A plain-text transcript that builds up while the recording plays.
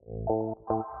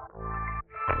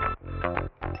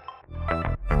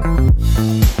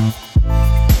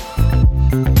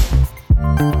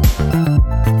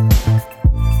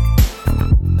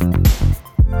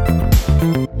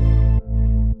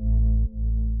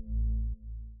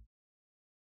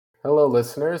Hello,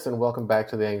 listeners, and welcome back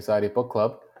to the Anxiety Book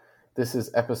Club. This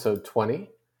is episode 20,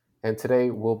 and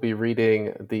today we'll be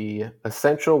reading The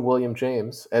Essential William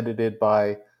James, edited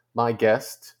by my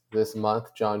guest this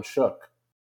month, John Shook.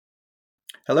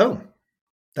 Hello.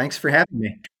 Thanks for having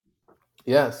me.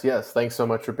 Yes, thanks so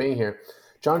much for being here.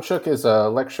 John Shook is a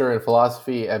lecturer in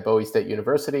philosophy at Bowie State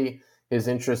University. His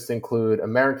interests include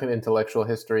American intellectual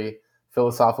history,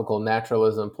 philosophical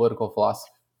naturalism, political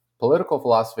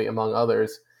philosophy, among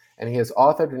others, and he has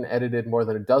authored and edited more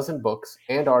than a dozen books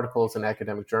and articles in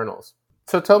academic journals.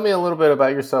 So tell me a little bit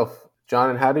about yourself, John,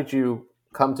 and how did you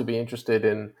come to be interested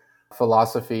in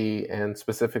philosophy and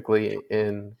specifically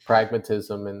in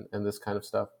pragmatism and this kind of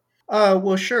stuff?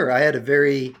 Well, sure. I had a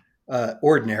very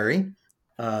ordinary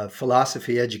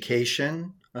philosophy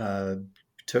education.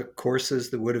 Took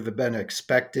courses that would have been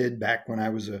expected back when I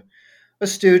was a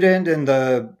student in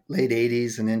the late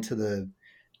 80s and into the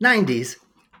 90s.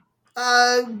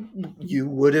 Uh, you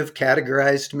would have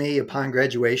categorized me upon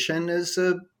graduation as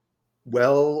a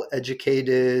well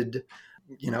educated,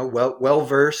 well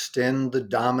versed in the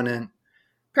dominant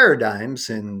paradigms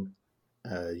in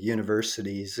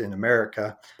universities in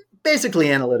America, basically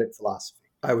analytic philosophy.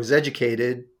 I was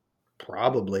educated,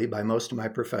 probably by most of my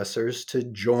professors, to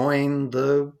join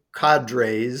the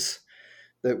cadres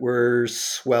that were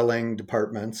swelling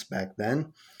departments back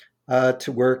then,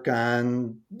 to work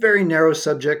on very narrow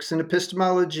subjects in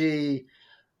epistemology,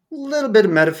 a little bit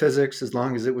of metaphysics, as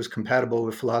long as it was compatible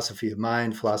with philosophy of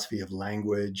mind, philosophy of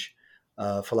language,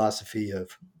 philosophy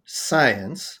of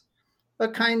science, a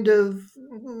kind of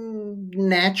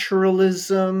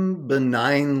naturalism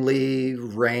benignly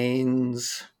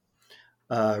reigns,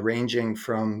 ranging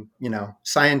from,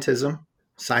 scientism,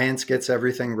 science gets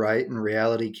everything right and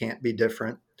reality can't be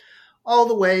different, all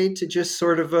the way to just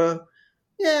sort of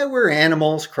yeah, we're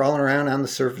animals crawling around on the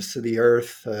surface of the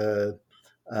earth,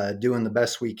 doing the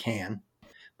best we can.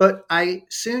 But I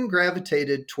soon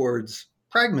gravitated towards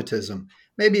pragmatism.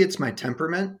 Maybe it's my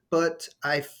temperament, but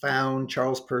I found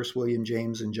Charles Peirce, William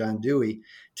James, and John Dewey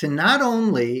to not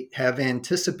only have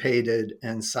anticipated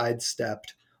and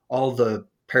sidestepped all the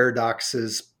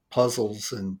paradoxes,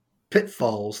 puzzles, and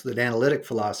pitfalls that analytic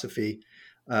philosophy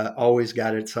always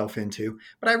got itself into,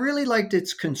 but I really liked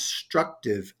its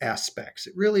constructive aspects.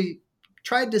 It really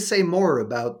tried to say more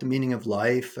about the meaning of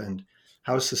life and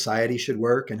how society should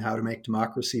work and how to make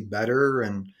democracy better,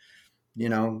 and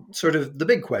sort of the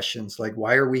big questions like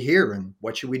why are we here and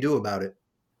what should we do about it.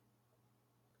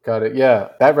 Got it. Yeah,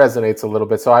 that resonates a little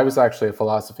bit. So I was actually a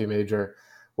philosophy major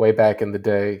way back in the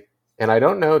day, and I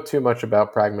don't know too much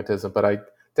about pragmatism, but I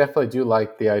definitely do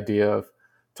like the idea of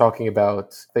talking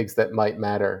about things that might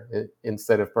matter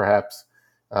instead of perhaps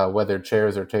whether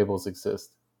chairs or tables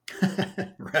exist.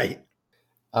 Right.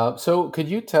 So could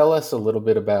you tell us a little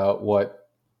bit about what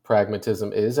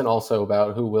pragmatism is and also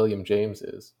about who William James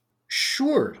is?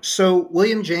 Sure. So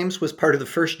William James was part of the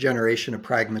first generation of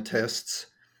pragmatists,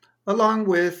 along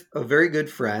with a very good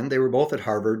friend. They were both at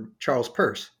Harvard, Charles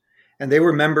Peirce, and they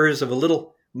were members of a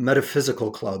little metaphysical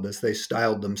club, as they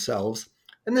styled themselves.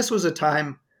 And this was a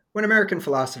time when American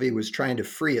philosophy was trying to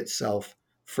free itself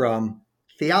from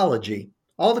theology.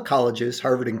 All the colleges,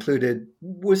 Harvard included,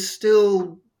 was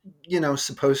still,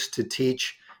 supposed to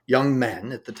teach young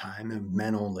men at the time, and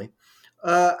men only,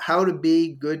 how to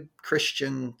be good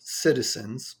Christian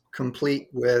citizens, complete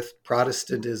with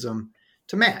Protestantism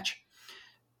to match.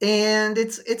 And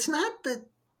it's not that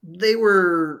they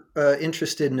were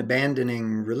interested in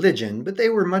abandoning religion, but they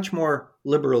were much more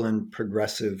liberal and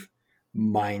progressive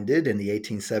minded in the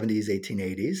 1870s,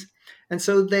 1880s. And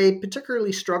so they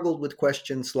particularly struggled with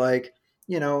questions like,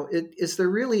 is there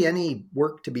really any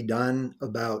work to be done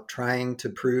about trying to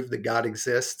prove that God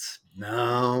exists?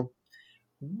 No.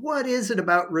 What is it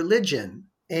about religion?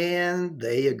 And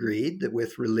they agreed that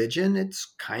with religion,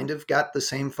 it's kind of got the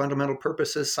same fundamental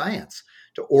purpose as science,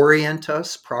 to orient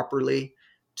us properly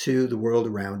to the world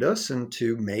around us and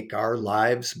to make our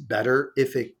lives better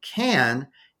if it can.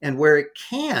 And where it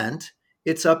can't,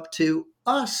 it's up to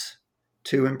us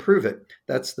to improve it.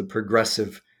 That's the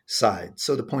progressive side.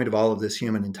 So, the point of all of this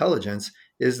human intelligence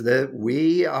is that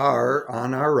we are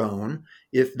on our own.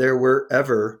 If there were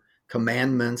ever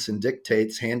commandments and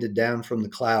dictates handed down from the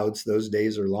clouds, those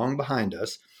days are long behind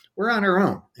us. We're on our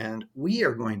own, and we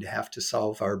are going to have to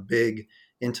solve our big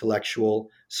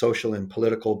intellectual, social, and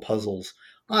political puzzles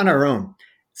on our own.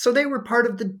 So they were part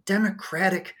of the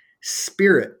democratic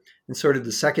spirit. And sort of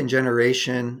the second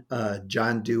generation,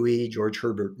 John Dewey, George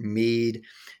Herbert Mead,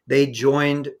 they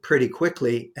joined pretty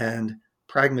quickly, and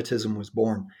pragmatism was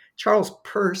born. Charles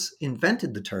Peirce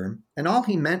invented the term, and all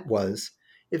he meant was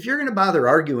if you're going to bother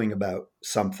arguing about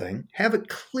something, have a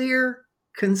clear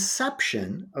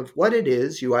conception of what it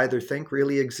is you either think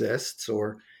really exists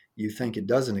or you think it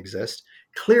doesn't exist,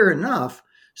 clear enough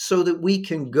so that we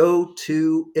can go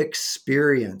to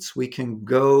experience, we can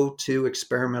go to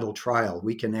experimental trial,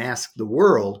 we can ask the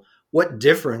world, what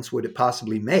difference would it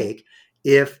possibly make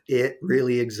if it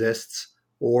really exists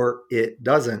or it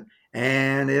doesn't?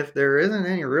 And if there isn't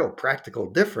any real practical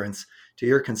difference to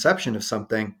your conception of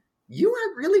something, you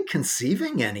aren't really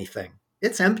conceiving anything.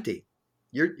 It's empty.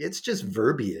 It's just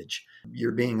verbiage.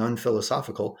 You're being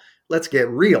unphilosophical. Let's get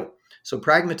real. So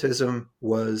pragmatism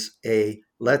was a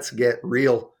let's get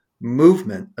real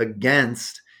movement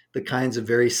against the kinds of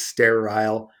very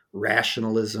sterile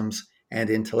rationalisms and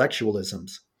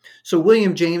intellectualisms. So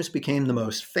William James became the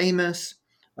most famous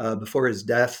before his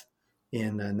death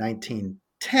in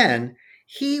 1910.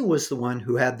 He was the one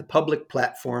who had the public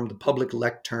platform, the public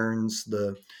lecterns,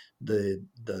 the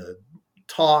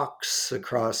talks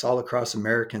all across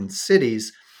American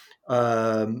cities,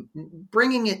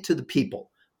 bringing it to the people.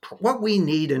 What we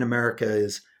need in America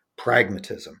is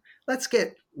pragmatism. Let's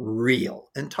get real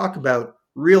and talk about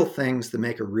real things that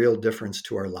make a real difference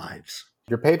to our lives.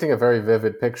 You're painting a very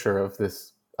vivid picture of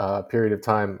this period of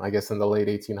time, I guess, in the late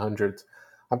 1800s.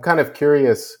 I'm kind of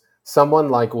curious, someone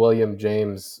like William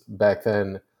James back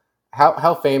then,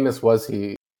 how famous was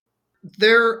he?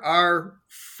 There are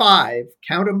 5,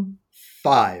 count them,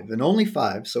 5, and only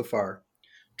 5 so far,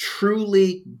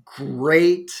 truly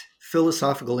great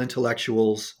philosophical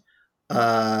intellectuals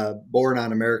born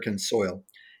on American soil.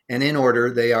 And in order,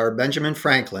 they are Benjamin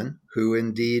Franklin, who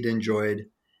indeed enjoyed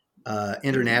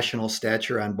international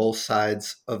stature on both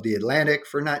sides of the Atlantic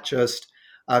for not just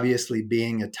obviously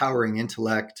being a towering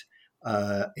intellect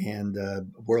and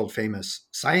world famous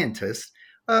scientist,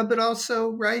 but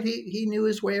also, right, he knew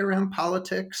his way around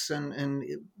politics and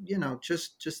you know,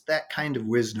 just that kind of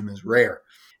wisdom is rare.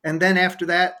 And then after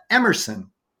that,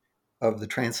 Emerson of the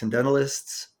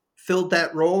Transcendentalists filled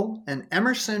that role. And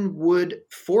Emerson would,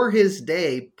 for his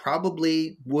day,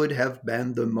 probably would have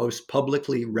been the most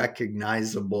publicly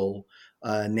recognizable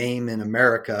name in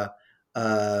America,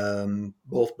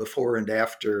 both before and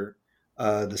after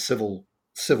the Civil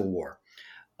War.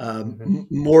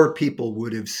 More people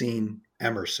would have seen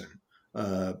Emerson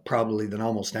probably than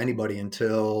almost anybody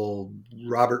until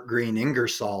Robert Greene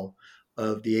Ingersoll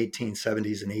of the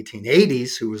 1870s and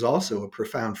 1880s, who was also a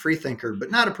profound freethinker, but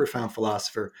not a profound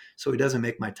philosopher, so he doesn't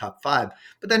make my top 5.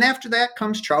 But then after that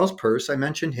comes Charles Peirce. I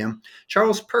mentioned him.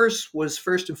 Charles Peirce was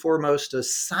first and foremost a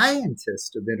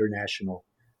scientist of international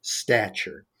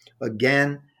stature.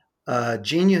 Again,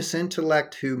 genius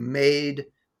intellect who made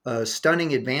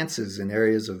stunning advances in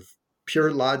areas of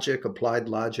pure logic, applied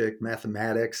logic,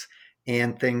 mathematics,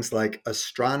 and things like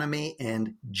astronomy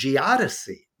and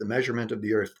geodesy, the measurement of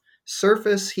the Earth's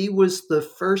surface. He was the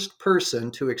first person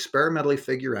to experimentally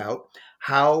figure out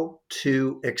how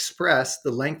to express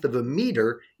the length of a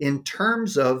meter in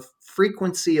terms of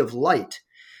frequency of light.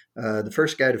 The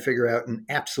first guy to figure out an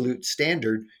absolute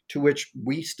standard to which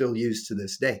we still use to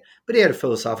this day. But he had a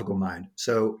philosophical mind,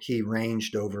 so he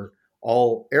ranged over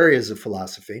all areas of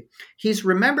philosophy. He's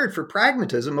remembered for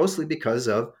pragmatism mostly because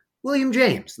of William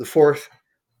James, the 4th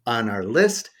on our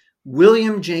list.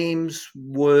 William James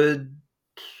would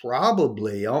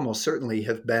probably, almost certainly,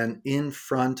 have been in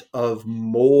front of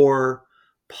more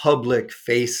public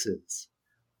faces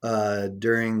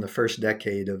during the first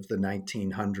decade of the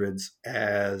 1900s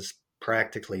as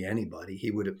practically anybody. He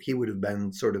would have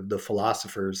been sort of the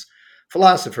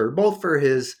philosopher, both for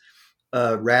his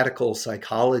radical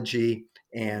psychology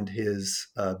and his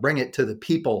bring it to the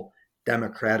people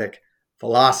democratic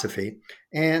philosophy.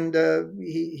 And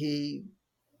he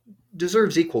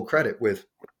deserves equal credit with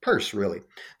Peirce, really.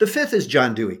 The 5th is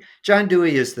John Dewey. John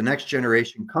Dewey is the next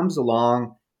generation, comes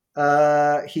along.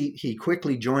 He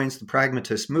quickly joins the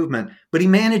pragmatist movement, but he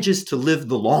manages to live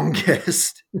the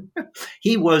longest.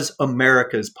 He was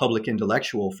America's public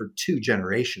intellectual for 2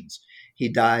 generations. He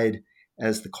died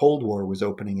as the Cold War was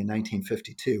opening in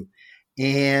 1952.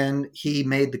 And he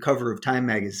made the cover of Time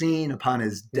magazine. Upon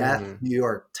his death, New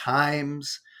York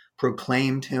Times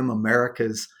proclaimed him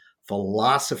America's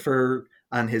philosopher.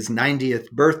 On his 90th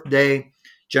birthday,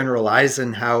 General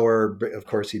Eisenhower, of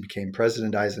course, he became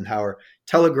President Eisenhower,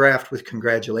 telegraphed with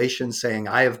congratulations saying,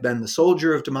 "I have been the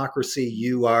soldier of democracy.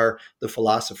 You are the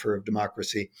philosopher of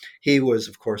democracy." He was,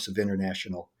 of course, of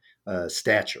international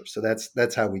stature. So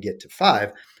that's how we get to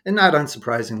 5. And not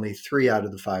unsurprisingly, 3 out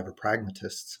of the 5 are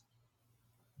pragmatists.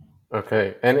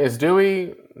 Okay. And is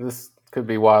Dewey, this could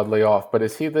be wildly off, but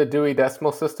is he the Dewey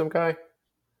Decimal System guy?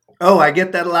 Oh, I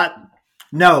get that a lot.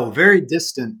 No, very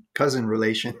distant cousin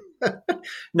relation.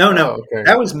 No, Oh, okay.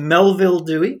 that was Melville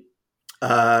Dewey.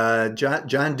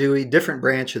 John Dewey, different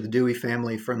branch of the Dewey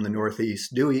family from the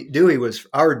Northeast. Dewey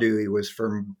was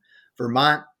from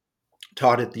Vermont,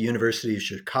 taught at the University of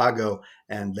Chicago,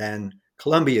 and then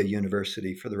Columbia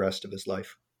University for the rest of his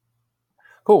life.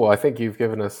 Cool. Well, I think you've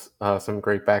given us some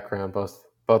great background,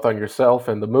 both on yourself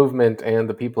and the movement and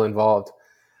the people involved.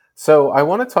 So I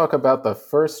want to talk about the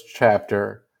first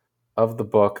chapter of the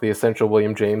book, The Essential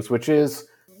William James, which is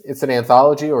it's an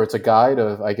anthology or it's a guide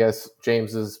of, I guess,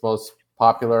 James's most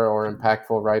popular or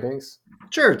impactful writings.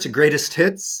 Sure, it's a greatest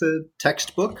hits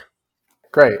textbook.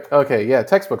 Great. Okay. Yeah.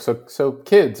 Textbook. So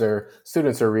kids or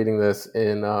students are reading this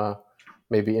in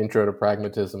maybe intro to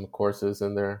pragmatism courses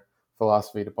in their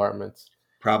philosophy departments.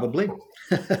 Probably.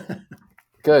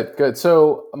 Good. Good.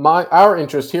 So our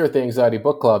interest here at the Anxiety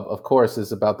Book Club, of course,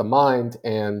 is about the mind,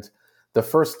 and the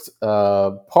first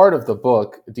part of the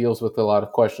book deals with a lot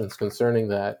of questions concerning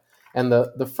that. And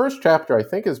the first chapter, I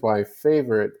think, is my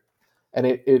favorite, and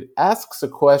it asks a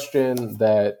question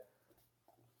that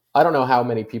I don't know how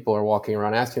many people are walking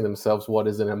around asking themselves, what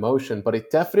is an emotion? But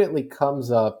it definitely comes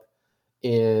up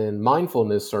in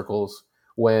mindfulness circles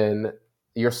when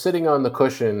you're sitting on the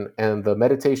cushion and the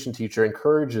meditation teacher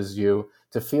encourages you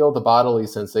to feel the bodily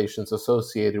sensations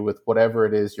associated with whatever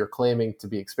it is you're claiming to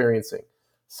be experiencing,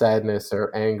 sadness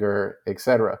or anger,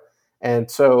 etc. And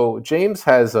so James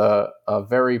has a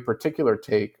very particular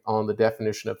take on the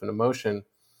definition of an emotion.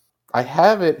 I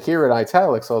have it here in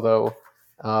italics, although,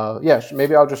 yeah,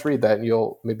 maybe I'll just read that and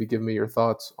you'll maybe give me your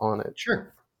thoughts on it.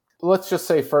 Sure. Let's just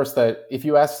say first that if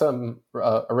you ask a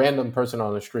random person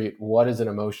on the street, what is an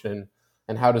emotion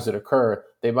and how does it occur,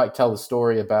 they might tell a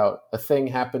story about a thing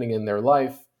happening in their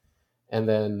life and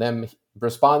then them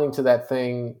responding to that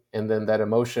thing and then that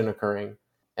emotion occurring.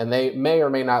 And they may or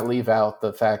may not leave out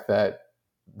the fact that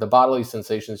the bodily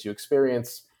sensations you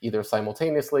experience either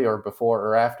simultaneously or before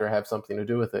or after have something to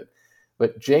do with it.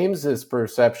 But James's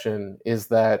perception is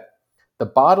that the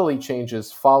bodily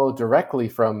changes follow directly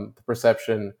from the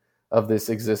perception of this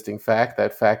existing fact,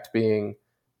 that fact being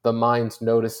the mind's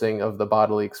noticing of the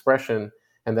bodily expression,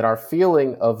 and that our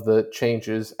feeling of the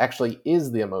changes actually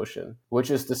is the emotion, which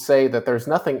is to say that there's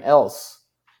nothing else,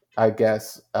 I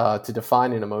guess, to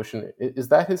define an emotion. Is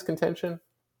that his contention?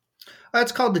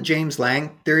 It's called the James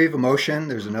Lang theory of emotion.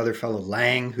 There's another fellow,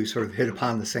 Lang, who sort of hit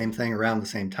upon the same thing around the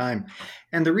same time.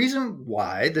 And the reason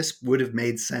why this would have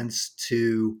made sense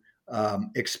to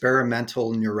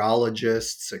experimental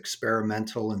neurologists,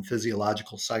 experimental and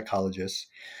physiological psychologists,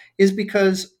 is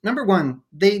because, number one,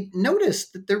 they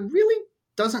noticed that there really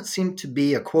doesn't seem to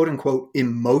be a quote unquote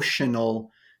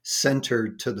emotional center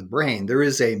to the brain. There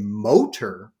is a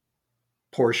motor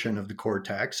portion of the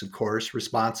cortex, of course,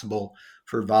 responsible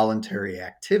for voluntary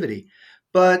activity.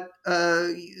 But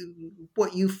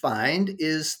what you find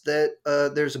is that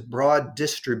there's a broad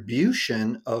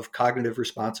distribution of cognitive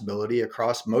responsibility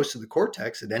across most of the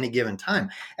cortex at any given time,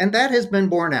 and that has been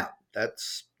borne out.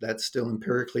 That's still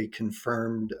empirically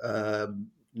confirmed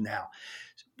now.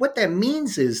 What that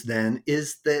means is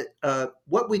that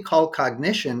what we call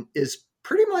cognition is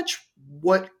pretty much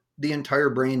what the entire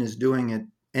brain is doing at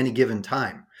any given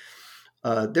time.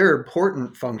 There are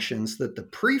important functions that the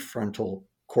prefrontal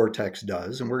cortex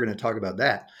does, and we're going to talk about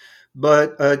that.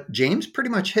 But James pretty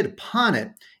much hit upon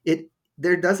it.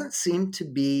 There doesn't seem to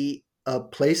be a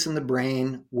place in the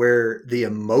brain where the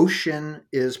emotion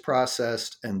is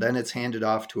processed and then it's handed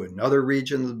off to another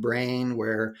region of the brain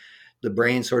where the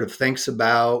brain sort of thinks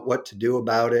about what to do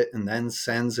about it and then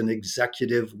sends an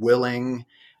executive willing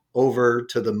over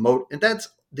to the motor. And that's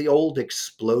the old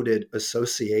exploded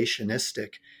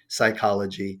associationistic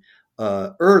psychology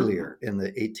earlier in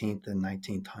the 18th and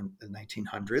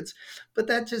 1900s. But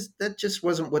that just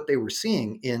wasn't what they were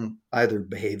seeing in either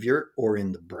behavior or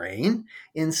in the brain.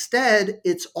 Instead,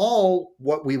 it's all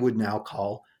what we would now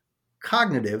call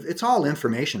cognitive. It's all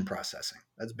information processing.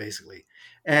 That's basically.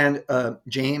 And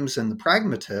James and the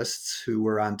pragmatists who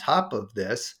were on top of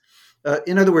this,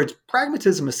 in other words,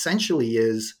 pragmatism essentially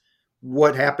is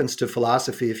what happens to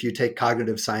philosophy if you take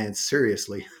cognitive science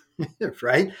seriously,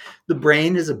 right? The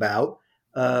brain is about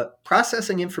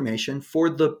processing information for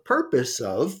the purpose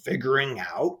of figuring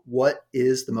out what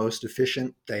is the most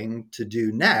efficient thing to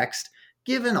do next,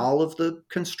 given all of the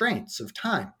constraints of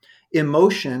time.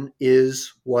 Emotion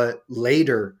is what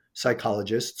later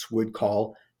psychologists would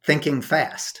call thinking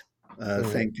fast.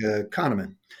 Think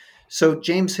Kahneman. So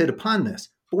James hit upon this.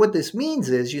 But what this means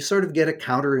is you sort of get a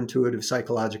counterintuitive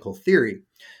psychological theory.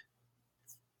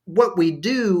 What we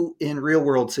do in real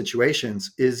world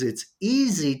situations is it's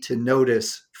easy to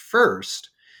notice first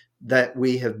that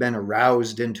we have been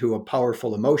aroused into a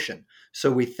powerful emotion.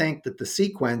 So we think that the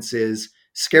sequence is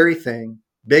scary thing,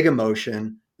 big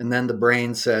emotion, and then the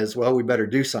brain says, well, we better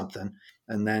do something.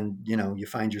 And then, you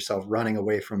find yourself running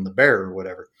away from the bear or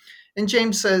whatever. And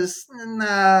James says,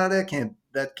 nah, that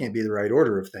can't be the right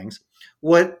order of things.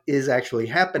 What is actually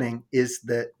happening is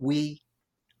that we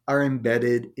are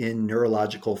embedded in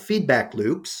neurological feedback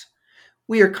loops.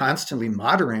 We are constantly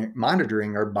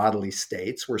monitoring our bodily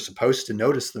states. We're supposed to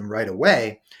notice them right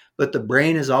away, but the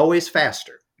brain is always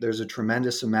faster. There's a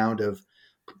tremendous amount of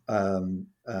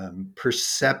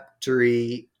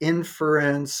perceptory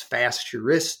inference, fast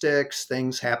heuristics,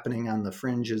 things happening on the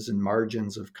fringes and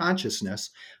margins of consciousness,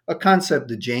 a concept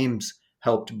that James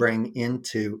helped bring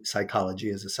into psychology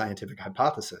as a scientific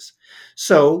hypothesis.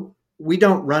 So we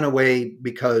don't run away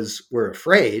because we're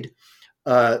afraid.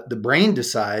 The brain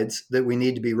decides that we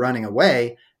need to be running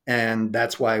away, and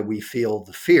that's why we feel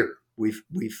the fear.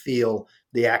 We feel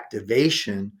the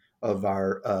activation of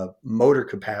our motor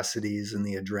capacities and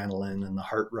the adrenaline and the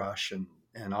heart rush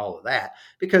and all of that,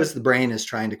 because the brain is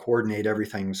trying to coordinate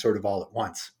everything sort of all at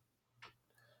once.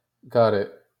 Got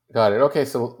it. Got it. Okay,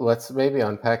 so let's maybe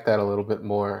unpack that a little bit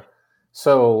more.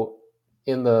 So,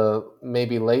 in the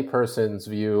maybe layperson's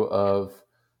view of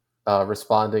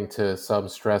responding to some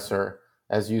stressor,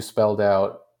 as you spelled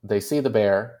out, they see the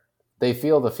bear, they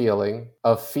feel the feeling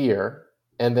of fear,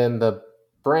 and then the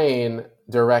brain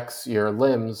directs your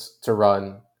limbs to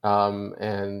run,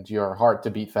 and your heart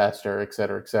to beat faster, et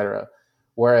cetera, et cetera.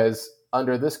 Whereas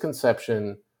under this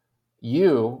conception,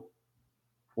 you,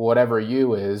 whatever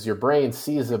you is, your brain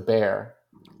sees a bear,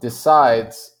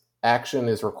 decides action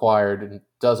is required, and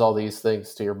does all these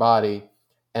things to your body.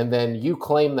 And then you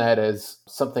claim that as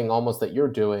something almost that you're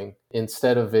doing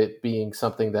instead of it being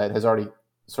something that has already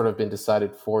sort of been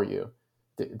decided for you.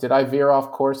 Did I veer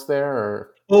off course there?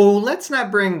 Or Oh, let's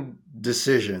not bring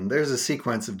decision. There's a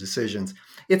sequence of decisions.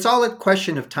 It's all a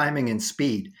question of timing and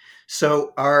speed.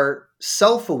 So our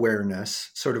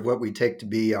self-awareness, sort of what we take to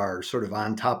be our sort of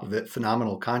on top of it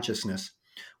phenomenal consciousness,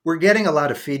 we're getting a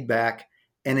lot of feedback,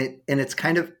 and it's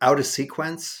kind of out of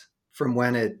sequence from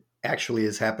when it actually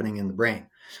is happening in the brain.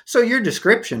 So your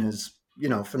description is,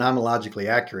 phenomenologically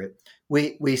accurate.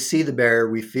 We see the bear,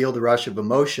 we feel the rush of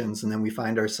emotions, and then we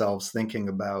find ourselves thinking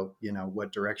about,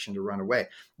 what direction to run away.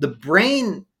 The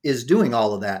brain is doing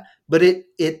all of that, but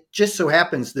it just so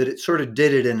happens that it sort of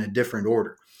did it in a different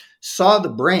order. Saw the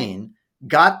brain,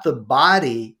 got the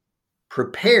body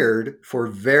prepared for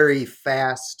very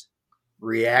fast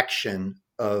reaction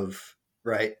of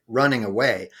running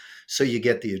away. So you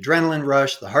get the adrenaline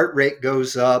rush, the heart rate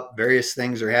goes up, various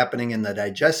things are happening in the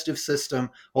digestive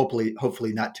system,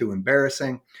 hopefully not too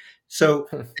embarrassing. So,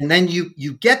 and then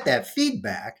you get that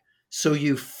feedback, so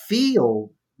you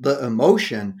feel the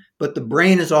emotion, but the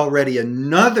brain is already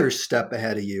another step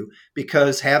ahead of you,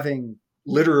 because having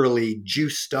literally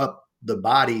juiced up the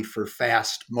body for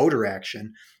fast motor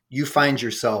action, you find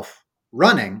yourself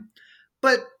running.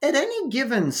 But at any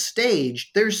given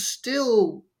stage, there's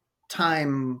still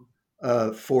time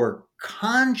for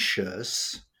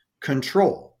conscious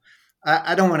control.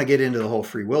 I don't want to get into the whole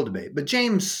free will debate, but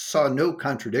James saw no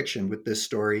contradiction with this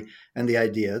story and the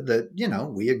idea that,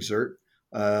 we exert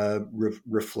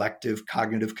reflective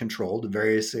cognitive control to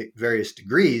various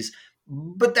degrees,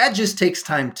 but that just takes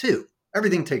time too.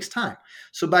 Everything takes time.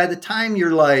 So by the time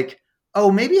you're like, oh,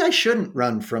 maybe I shouldn't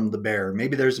run from the bear.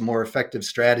 Maybe there's a more effective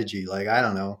strategy, like, I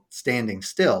don't know, standing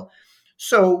still.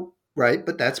 So, right,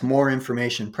 but that's more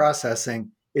information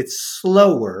processing. It's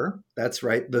slower. That's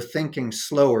right. The thinking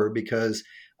slower, because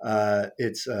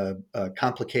it's a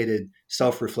complicated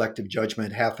self-reflective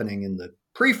judgment happening in the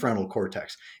prefrontal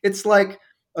cortex. It's like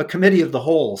a committee of the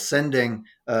whole sending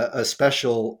a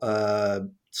special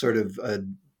sort of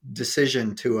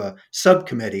decision to a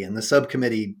subcommittee, and the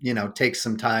subcommittee, takes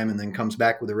some time and then comes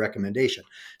back with a recommendation.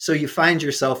 So you find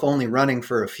yourself only running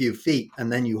for a few feet,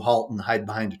 and then you halt and hide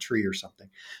behind a tree or something.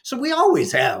 So we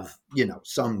always have,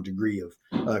 some degree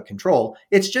of control.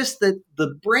 It's just that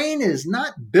the brain is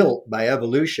not built by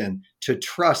evolution to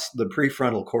trust the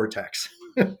prefrontal cortex.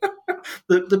 The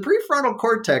prefrontal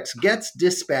cortex gets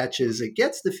dispatches, it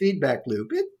gets the feedback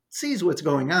loop, it sees what's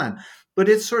going on, but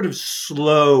it's sort of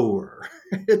slower.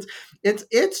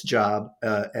 Its job,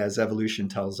 as evolution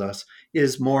tells us,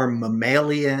 is more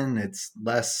mammalian. It's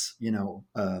less,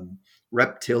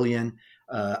 reptilian,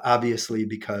 obviously,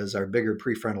 because our bigger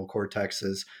prefrontal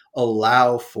cortexes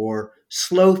allow for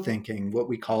slow thinking, what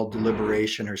we call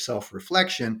deliberation or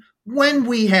self-reflection, when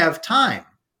we have time.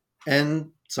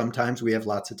 And sometimes we have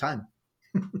lots of time.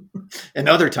 And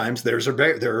other times there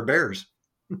are bears.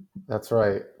 that's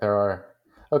right, there are.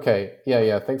 Okay, yeah,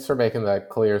 yeah. Thanks for making that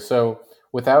clear. So,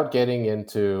 without getting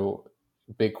into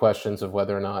big questions of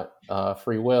whether or not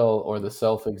free will or the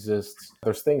self exists.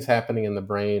 There's things happening in the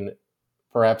brain,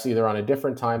 perhaps either on a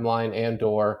different timeline and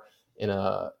or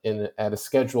at a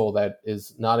schedule that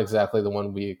is not exactly the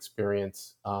one we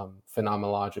experience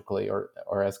phenomenologically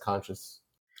or as conscious.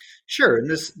 Sure, and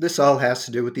this all has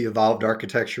to do with the evolved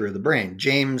architecture of the brain.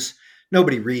 James,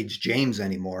 nobody reads James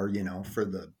anymore,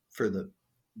 the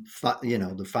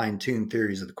fine-tuned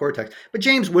theories of the cortex. But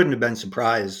James wouldn't have been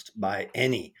surprised by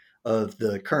any of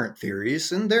the current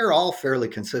theories, and they're all fairly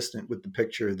consistent with the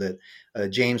picture that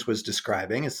James was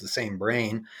describing. It's the same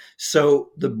brain.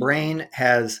 So the brain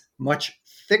has much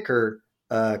thicker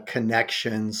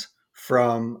connections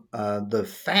from the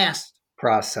fast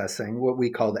processing, what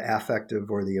we call the affective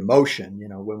or the emotion,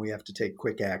 when we have to take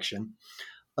quick action.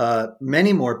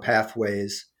 Many more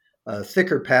pathways,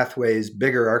 thicker pathways,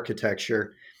 bigger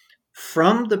architecture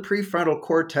from the prefrontal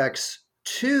cortex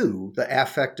to the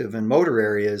affective and motor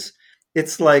areas.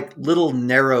 It's like little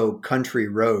narrow country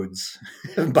roads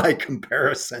by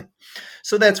comparison.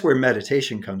 So that's where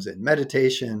meditation comes in.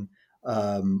 Meditation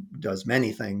does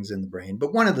many things in the brain,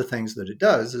 but one of the things that it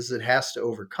does is it has to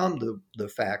overcome the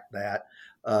fact that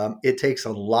it takes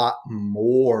a lot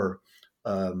more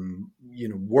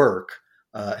work,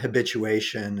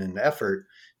 habituation, and effort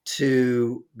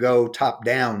to go top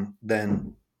down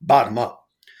than bottom up.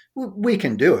 We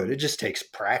can do it. It just takes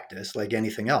practice, like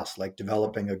anything else, like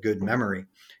developing a good memory.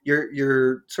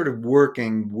 You're sort of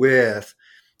working with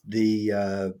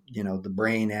the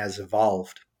brain as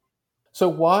evolved. So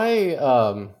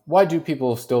why do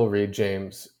people still read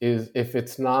James? Is if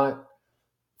it's not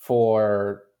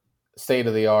for state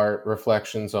of the art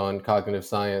reflections on cognitive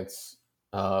science,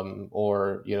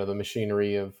 or the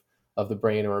machinery of the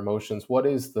brain or emotions,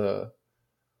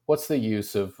 what's the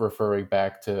use of referring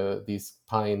back to these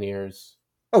pioneers?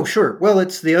 Oh, sure. Well,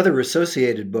 it's the other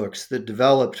associated books that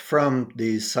developed from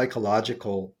these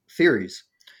psychological theories.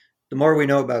 The more we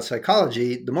know about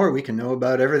psychology, the more we can know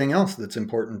about everything else that's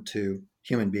important to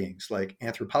human beings, like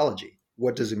anthropology.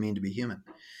 What does it mean to be human?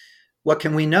 What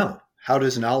can we know? How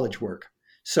does knowledge work?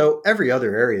 So every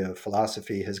other area of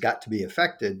philosophy has got to be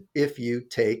affected if you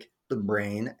take the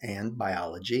brain and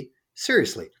biology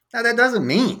seriously. Now, that doesn't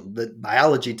mean that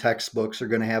biology textbooks are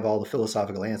going to have all the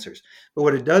philosophical answers. But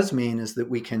what it does mean is that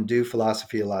we can do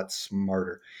philosophy a lot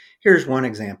smarter. Here's one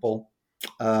example.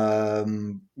 I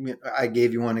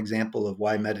gave you one example of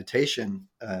why meditation,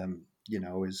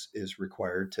 is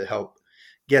required to help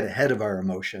get ahead of our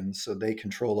emotions so they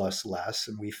control us less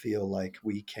and we feel like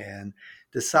we can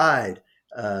decide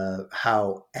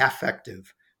how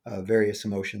affective various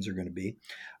emotions are going to be.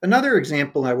 Another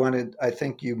example I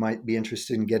think you might be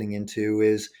interested in getting into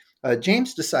is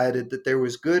James decided that there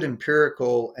was good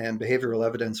empirical and behavioral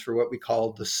evidence for what we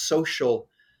call the social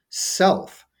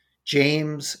self.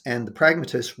 James and the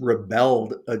pragmatists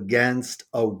rebelled against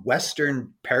a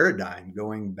Western paradigm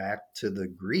going back to the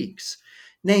Greeks,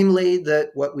 namely that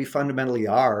what we fundamentally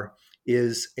are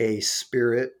is a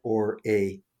spirit or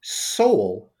a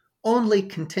soul only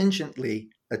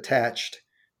contingently attached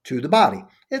to the body.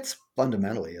 It's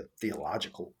fundamentally a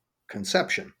theological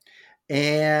conception.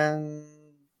 And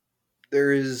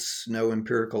there is no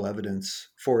empirical evidence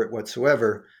for it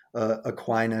whatsoever,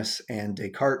 Aquinas and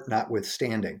Descartes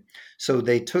notwithstanding. So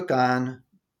they took on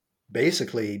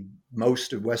basically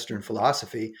most of Western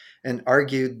philosophy and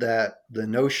argued that the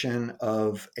notion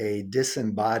of a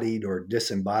disembodied or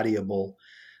disembodiable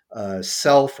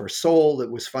self or soul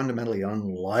that was fundamentally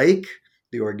unlike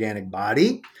the organic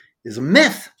body is a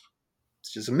myth.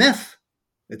 It's just a myth.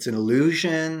 It's an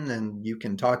illusion, and you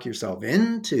can talk yourself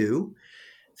into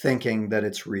thinking that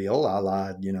it's real, a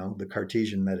la, the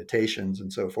Cartesian meditations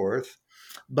and so forth.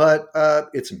 But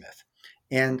it's a myth.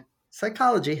 And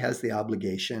psychology has the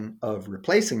obligation of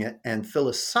replacing it, and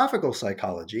philosophical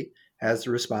psychology has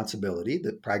the responsibility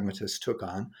that pragmatists took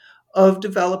on of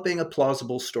developing a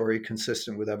plausible story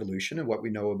consistent with evolution and what we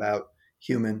know about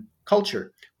human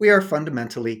culture. We are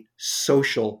fundamentally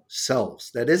social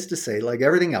selves. That is to say, like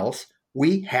everything else,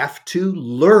 we have to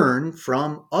learn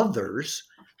from others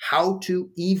how to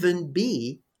even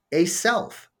be a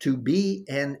self, to be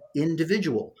an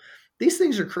individual. These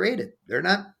things are created. They're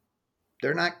not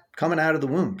coming out of the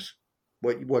wombs.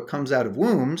 What comes out of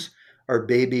wombs are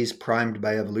babies primed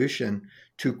by evolution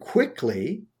to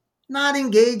quickly not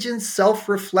engage in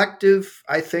self-reflective,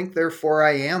 I think, therefore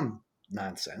I am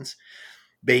nonsense.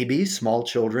 Babies, small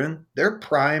children, they're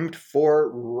primed for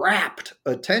rapt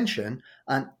attention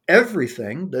on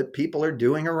everything that people are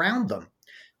doing around them.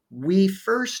 We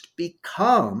first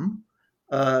become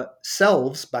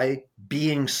selves by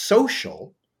being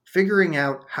social, figuring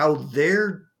out how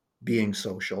they're being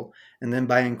social, and then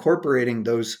by incorporating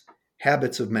those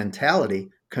habits of mentality,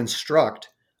 construct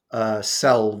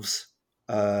selves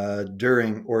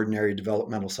during ordinary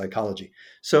developmental psychology.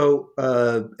 So,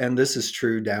 and this is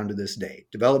true down to this day.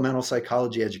 Developmental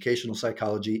psychology, educational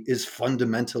psychology is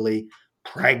fundamentally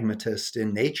pragmatist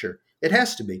in nature. It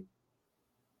has to be.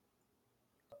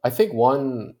 I think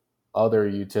one other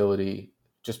utility,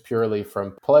 just purely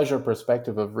from pleasure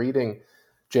perspective of reading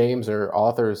James or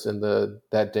authors in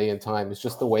that day and time, is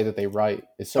just the way that they write.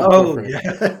 It's so Oh,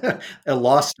 different. yeah. A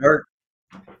lost art.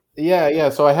 Yeah, yeah.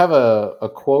 So I have a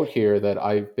quote here that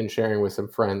I've been sharing with some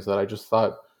friends that I just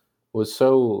thought was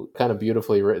so kind of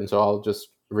beautifully written. So I'll just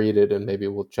read it and maybe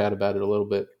we'll chat about it a little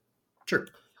bit. Sure.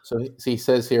 So he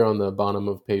says here on the bottom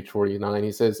of page 49,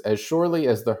 he says, as surely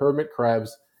as the hermit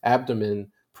crab's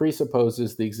abdomen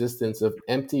presupposes the existence of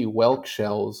empty whelk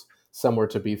shells somewhere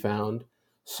to be found,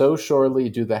 so surely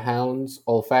do the hound's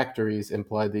olfactories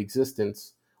imply the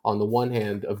existence, on the one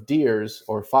hand, of deer's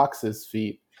or fox's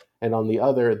feet, and on the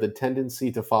other, the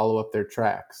tendency to follow up their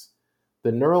tracks.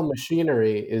 The neural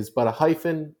machinery is but a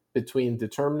hyphen between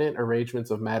determinate arrangements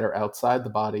of matter outside the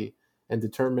body and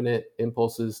determinate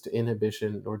impulses to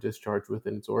inhibition or discharge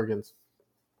within its organs.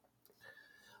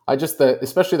 I just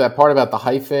especially that part about the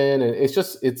hyphen, and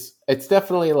it's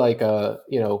definitely like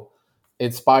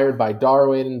inspired by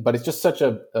Darwin, but it's just such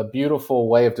a beautiful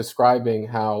way of describing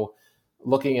how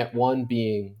looking at one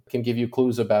being can give you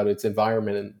clues about its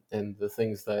environment and the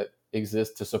things that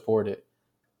exist to support it.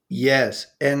 Yes.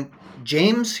 And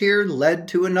James here led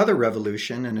to another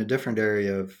revolution in a different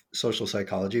area of social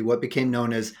psychology, what became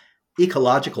known as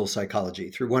ecological psychology,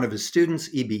 through one of his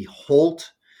students, E.B.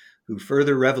 Holt, who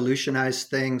further revolutionized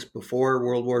things before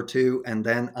World War II, and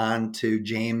then on to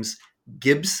James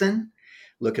Gibson.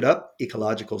 Look it up,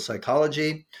 ecological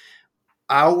psychology.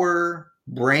 Our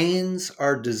brains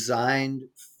are designed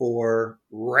for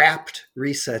rapt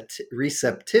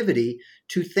receptivity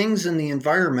to things in the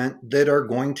environment that are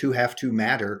going to have to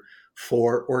matter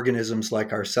for organisms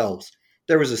like ourselves.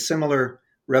 There was a similar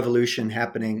revolution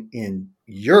happening in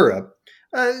Europe.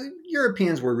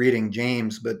 Europeans were reading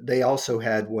James, but they also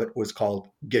had what was called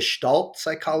Gestalt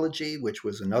psychology, which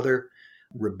was another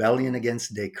rebellion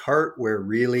against Descartes, where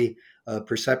really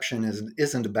perception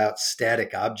isn't about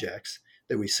static objects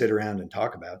that we sit around and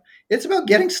talk about. It's about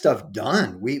getting stuff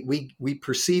done. We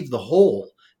perceive the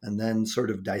whole and then sort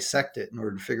of dissect it in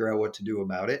order to figure out what to do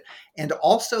about it. And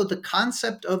also the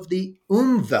concept of the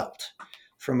Umwelt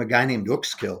from a guy named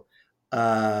Uexküll.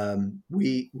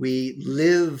 We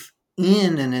live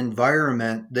in an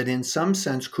environment that in some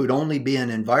sense could only be an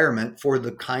environment for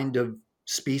the kind of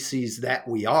species that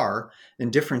we are,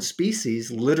 and different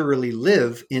species literally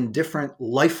live in different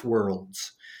life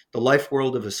worlds. The life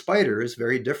world of a spider is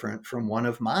very different from one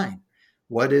of mine.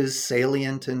 What is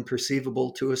salient and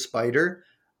perceivable to a spider?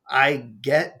 I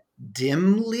get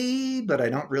dimly, but I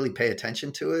don't really pay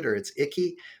attention to it, or it's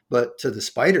icky. But to the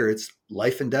spider, it's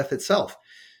life and death itself.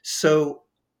 So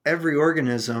every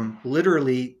organism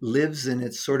literally lives in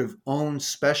its sort of own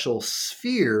special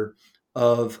sphere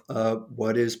of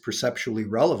what is perceptually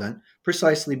relevant,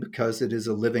 precisely because it is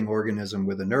a living organism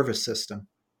with a nervous system.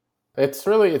 It's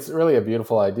really a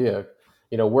beautiful idea.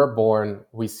 We're born,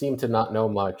 we seem to not know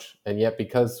much, and yet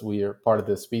because we are part of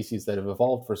this species that have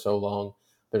evolved for so long,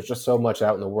 there's just so much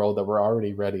out in the world that we're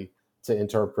already ready to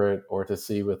interpret or to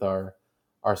see with our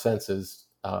senses.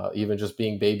 Even just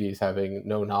being babies, having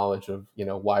no knowledge of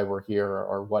why we're here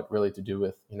or what really to do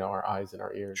with our eyes and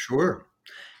our ears. Sure.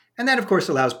 And that, of course,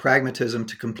 allows pragmatism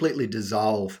to completely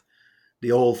dissolve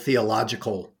the old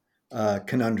theological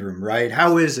conundrum, right?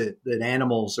 How is it that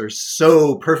animals are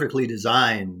so perfectly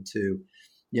designed to,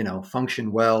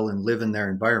 function well and live in their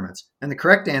environments? And the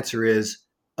correct answer is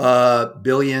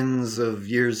billions of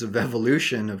years of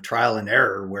evolution of trial and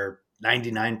error, where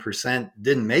 99%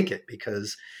 didn't make it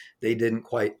because they didn't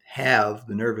quite have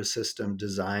the nervous system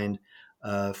designed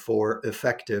for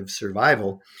effective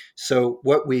survival. So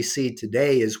what we see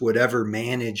today is whatever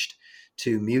managed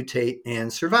to mutate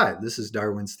and survive. This is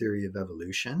Darwin's theory of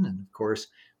evolution. And of course,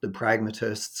 the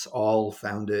pragmatists all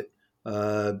found it,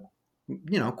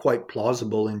 quite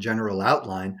plausible in general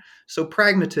outline. So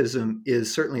pragmatism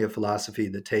is certainly a philosophy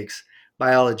that takes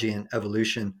biology and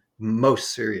evolution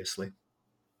most seriously.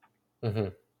 hmm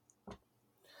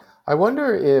I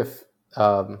wonder if,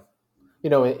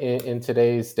 in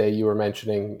today's day, you were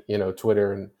mentioning,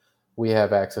 Twitter, and we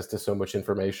have access to so much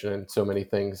information and so many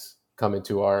things come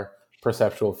into our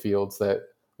perceptual fields that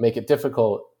make it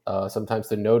difficult sometimes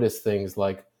to notice things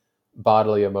like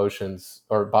bodily emotions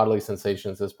or bodily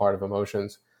sensations as part of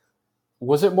emotions.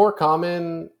 Was it more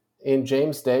common in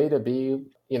James' day to be,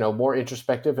 more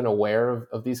introspective and aware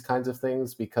of these kinds of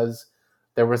things because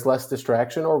there was less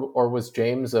distraction, or was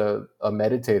James a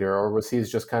meditator, or was he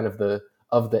just kind of the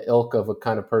ilk of a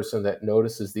kind of person that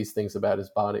notices these things about his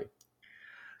body?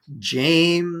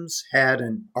 James had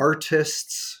an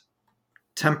artist's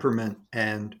temperament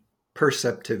and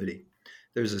perceptivity.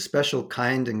 There's a special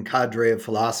kind and cadre of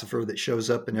philosopher that shows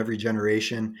up in every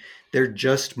generation. They're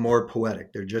just more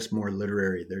poetic. They're just more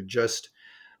literary. They're just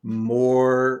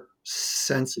more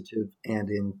sensitive and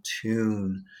in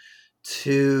tune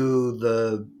to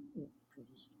the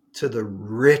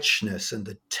richness and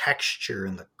the texture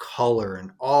and the color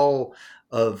and all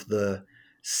of the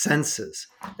senses.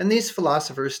 And these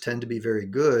philosophers tend to be very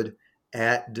good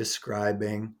at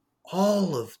describing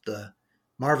all of the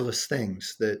marvelous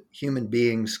things that human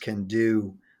beings can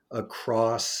do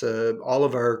across all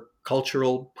of our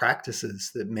cultural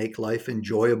practices that make life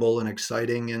enjoyable and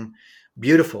exciting and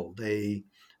beautiful. They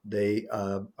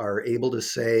are able to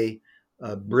say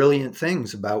brilliant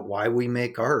things about why we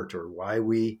make art or why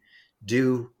we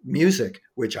do music,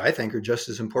 which I think are just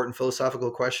as important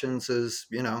philosophical questions as,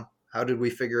 how did we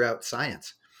figure out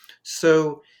science?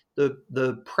 So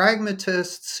the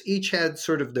pragmatists each had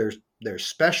sort of their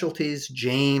specialties.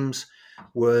 James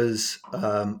was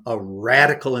a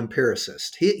radical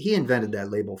empiricist. He invented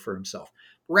that label for himself.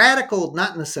 Radical,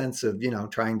 not in the sense of,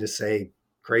 trying to say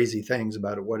crazy things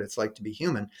about what it's like to be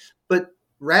human, but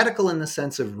radical in the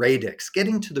sense of radix,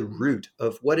 getting to the root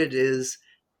of what it is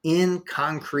in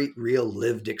concrete, real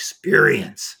lived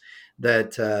experience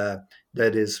that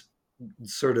is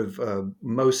sort of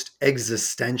most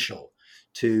existential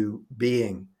to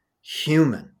being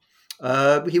human.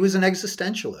 He was an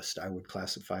existentialist, I would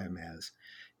classify him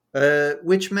as,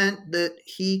 which meant that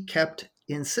he kept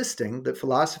insisting that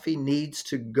philosophy needs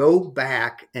to go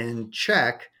back and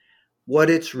check what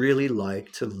it's really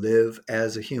like to live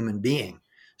as a human being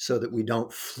so that we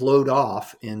don't float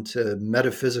off into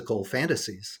metaphysical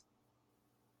fantasies.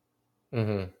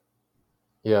 Mm-hmm.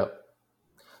 Yeah.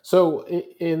 So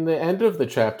in the end of the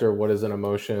chapter, What is an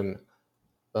Emotion?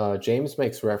 James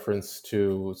makes reference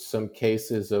to some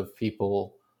cases of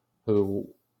people who,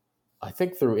 I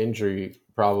think through injury,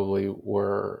 probably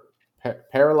were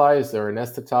paralyzed or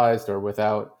anesthetized or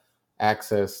without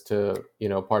access to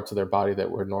parts of their body that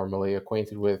we're normally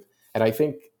acquainted with. And I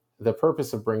think the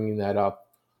purpose of bringing that up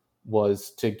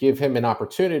was to give him an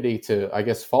opportunity to, I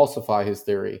guess, falsify his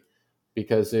theory,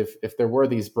 because if there were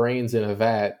these brains in a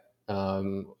vat,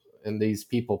 and these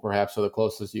people perhaps are the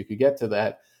closest you could get to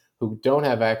that, who don't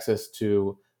have access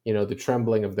to the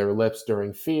trembling of their lips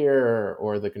during fear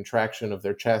or the contraction of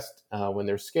their chest when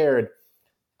they're scared,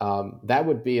 that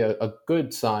would be a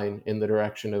good sign in the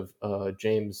direction of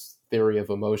James' theory of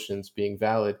emotions being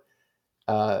valid.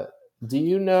 Uh, do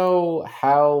you know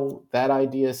how that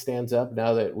idea stands up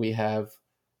now that we have,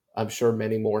 I'm sure,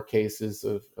 many more cases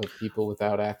of people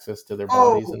without access to their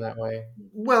bodies in Oh, that way?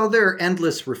 well, there are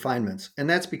endless refinements. And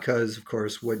that's because, of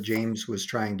course, what James was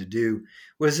trying to do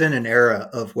was in an era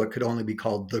of what could only be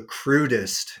called the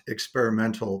crudest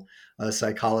experimental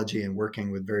psychology and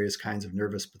working with various kinds of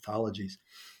nervous pathologies.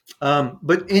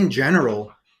 But in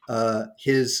general,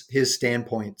 his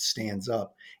standpoint stands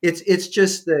up. It's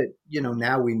just that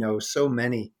now we know so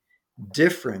many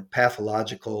different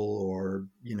pathological or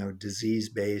disease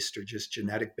based or just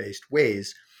genetic based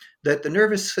ways that the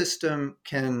nervous system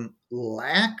can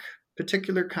lack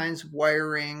particular kinds of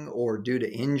wiring or due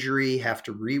to injury have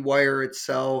to rewire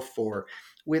itself or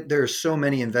there's so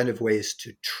many inventive ways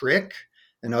to trick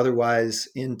an otherwise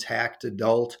intact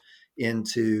adult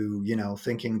into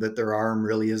thinking that their arm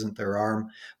really isn't their arm,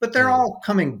 but they're Mm. all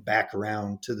coming back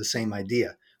around to the same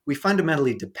idea. We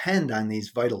fundamentally depend on these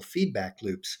vital feedback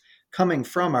loops coming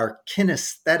from our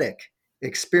kinesthetic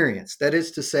experience. That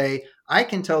is to say, I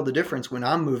can tell the difference when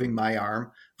I'm moving my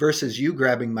arm versus you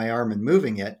grabbing my arm and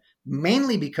moving it,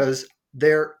 mainly because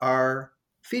there are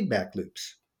feedback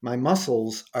loops. My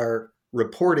muscles are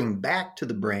reporting back to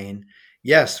the brain,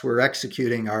 yes, we're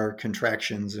executing our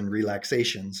contractions and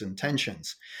relaxations and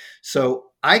tensions.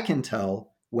 So I can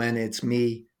tell when it's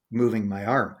me moving my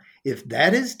arm. If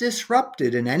that is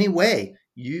disrupted in any way,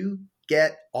 you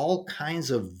get all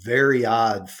kinds of very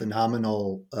odd,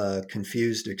 phenomenal,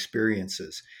 confused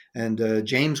experiences. And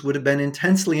James would have been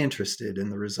intensely interested in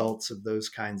the results of those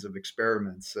kinds of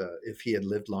experiments if he had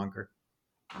lived longer.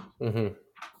 Hmm.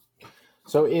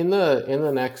 So in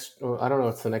the next, well, I don't know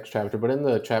if it's the next chapter, but in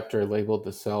the chapter labeled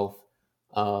 "The Self,"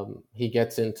 he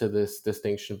gets into this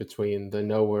distinction between the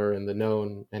knower and the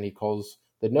known, and he calls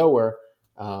the knower,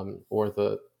 or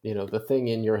the thing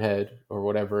in your head or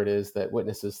whatever it is that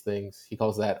witnesses things. He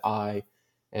calls that I,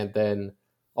 and then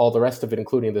all the rest of it,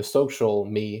 including the social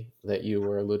me that you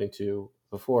were alluding to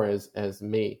before, as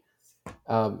me.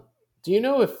 Um, do you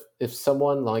know if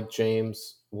someone like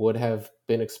James would have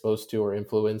been exposed to or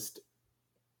influenced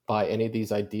by any of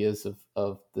these ideas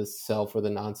of the self or the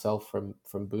non-self from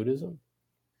Buddhism?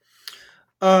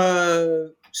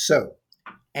 So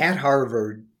at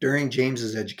Harvard, during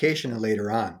James's education and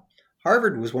later on,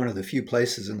 Harvard was one of the few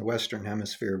places in the Western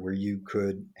Hemisphere where you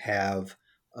could have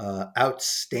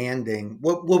outstanding,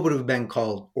 what would have been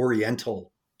called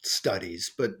Oriental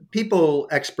studies, but people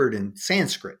expert in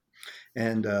Sanskrit.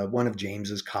 And one of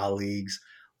James's colleagues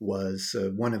was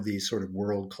one of these sort of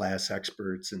world-class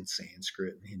experts in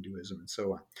Sanskrit and Hinduism and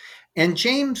so on. And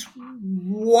James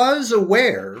was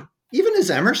aware, even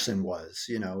as Emerson was,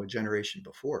 a generation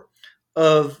before,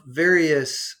 of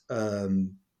various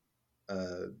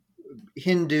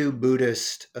Hindu,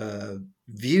 Buddhist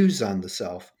views on the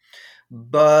self.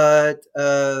 But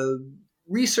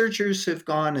researchers have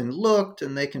gone and looked,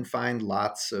 and they can find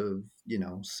lots of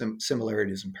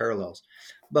similarities and parallels.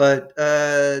 But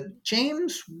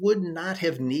James would not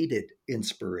have needed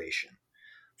inspiration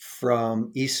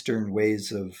from Eastern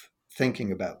ways of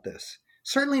thinking about this.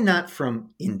 Certainly not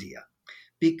from India,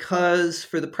 because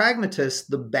for the pragmatists,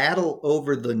 the battle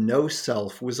over the no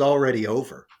self was already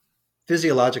over.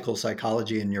 Physiological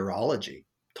psychology and neurology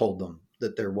told them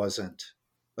that there wasn't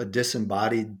a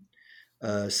disembodied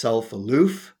self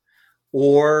aloof,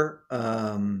 or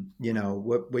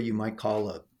what you might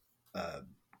call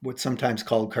what's sometimes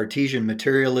called Cartesian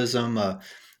materialism,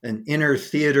 an inner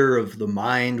theater of the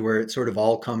mind where it sort of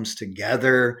all comes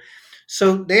together.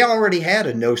 So they already had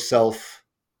a no self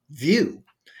view.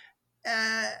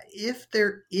 If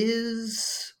there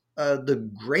is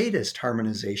the greatest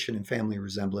harmonization in family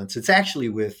resemblance, it's actually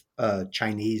with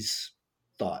Chinese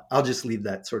thought. I'll just leave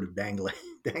that sort of dangling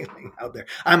out there.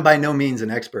 I'm by no means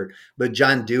an expert, but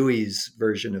John Dewey's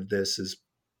version of this is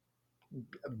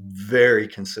very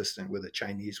consistent with a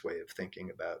Chinese way of thinking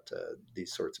about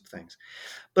these sorts of things.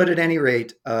 But at any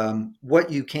rate, what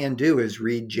you can do is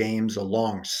read James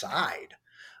alongside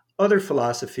other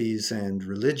philosophies and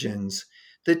religions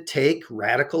that take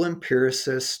radical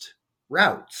empiricist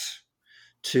routes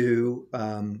to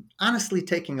honestly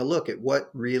taking a look at what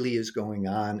really is going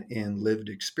on in lived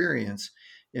experience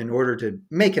in order to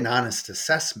make an honest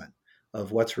assessment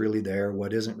of what's really there,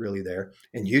 what isn't really there.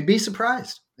 And you'd be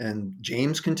surprised. And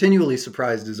James continually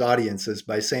surprised his audiences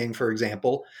by saying, for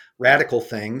example, radical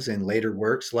things in later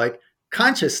works like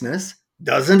consciousness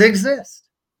doesn't exist.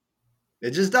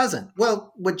 It just doesn't.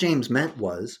 Well, what James meant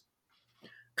was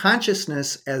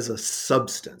consciousness as a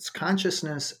substance,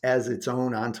 consciousness as its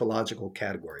own ontological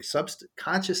category,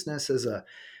 consciousness as a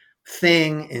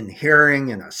thing inhering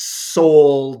in a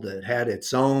soul that had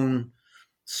its own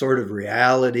sort of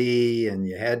reality, and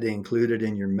you had to include it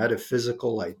in your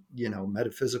metaphysical,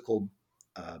 metaphysical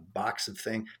box of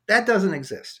thing. That doesn't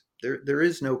exist. There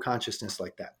is no consciousness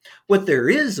like that. What there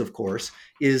is, of course,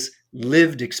 is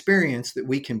lived experience that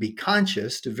we can be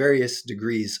conscious to various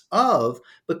degrees of,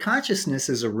 but consciousness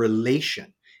is a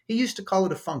relation. He used to call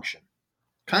it a function.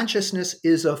 Consciousness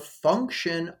is a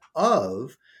function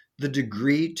of the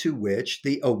degree to which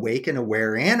the awake and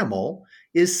aware animal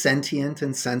is sentient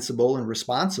and sensible and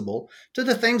responsible to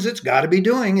the things it's got to be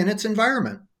doing in its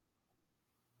environment.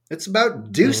 It's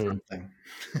about do something.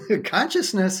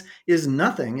 Consciousness is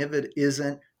nothing if it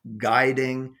isn't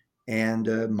guiding and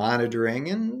monitoring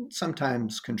and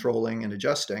sometimes controlling and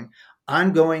adjusting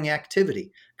ongoing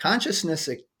activity. Consciousness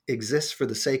exists for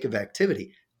the sake of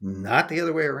activity, not the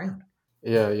other way around.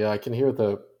 Yeah, I can hear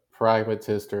the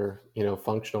pragmatist or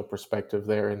functional perspective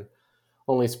there, and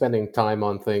only spending time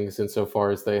on things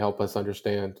insofar as they help us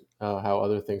understand how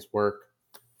other things work.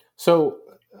 So,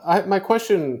 my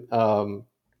question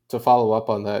to follow up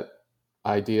on that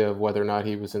idea of whether or not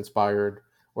he was inspired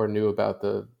or knew about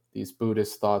these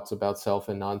Buddhist thoughts about self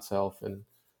and non-self and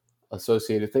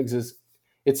associated things is,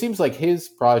 it seems like his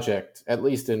project, at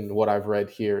least in what I've read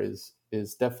here,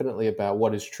 is definitely about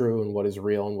what is true and what is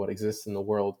real and what exists in the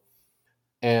world.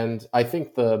 And I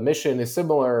think the mission is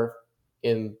similar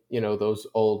in those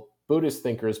old Buddhist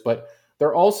thinkers, but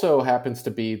there also happens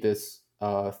to be this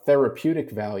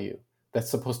therapeutic value that's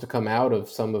supposed to come out of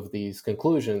some of these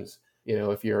conclusions.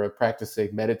 If you're a practicing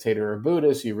meditator or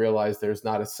Buddhist, you realize there's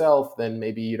not a self, then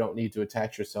maybe you don't need to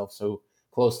attach yourself so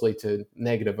closely to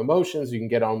negative emotions. You can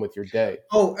get on with your day.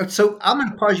 Oh, so I'm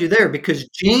going to pause you there because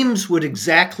James would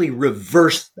exactly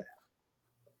reverse that.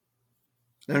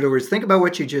 In other words, think about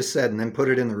what you just said and then put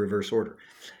it in the reverse order.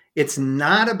 It's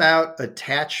not about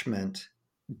attachment,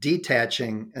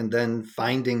 detaching, and then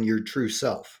finding your true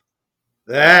self.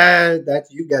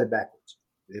 That's you've got it backwards.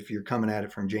 if you're coming at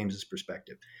it from James's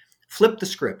perspective. Flip the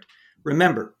script.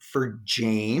 Remember, for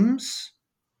James,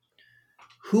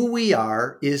 who we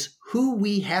are is who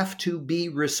we have to be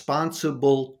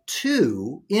responsible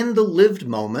to in the lived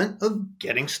moment of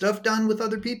getting stuff done with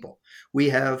other people. We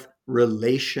have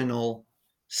relational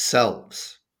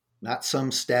selves, not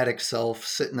some static self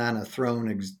sitting on a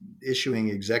throne issuing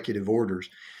executive orders.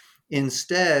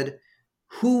 Instead,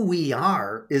 who we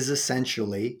are is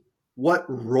essentially what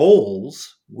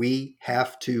roles we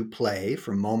have to play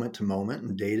from moment to moment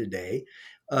and day to day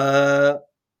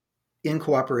in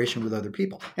cooperation with other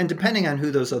people. And depending on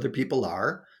who those other people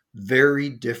are, very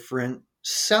different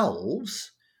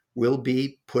selves will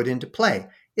be put into play.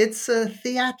 It's a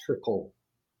theatrical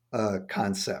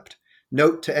concept.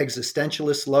 Note to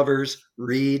existentialist lovers,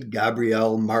 read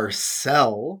Gabriel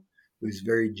Marcel, who's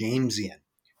very Jamesian,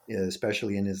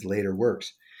 especially in his later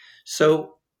works.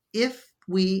 So if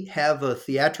we have a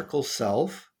theatrical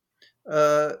self,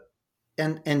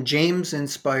 and James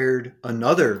inspired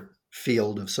another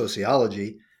field of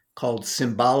sociology called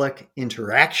symbolic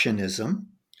interactionism,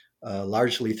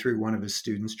 largely through one of his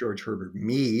students, George Herbert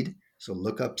Mead. So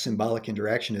look up symbolic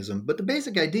interactionism. But the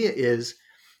basic idea is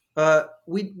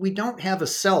we don't have a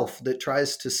self that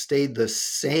tries to stay the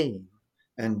same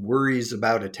and worries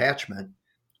about attachment.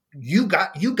 You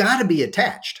got to be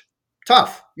attached.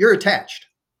 Tough. You're attached.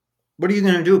 What are you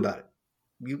going to do about it?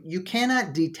 You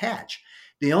cannot detach.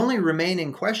 The only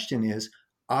remaining question is,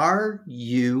 are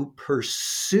you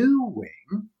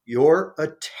pursuing your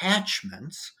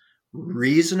attachments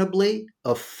reasonably,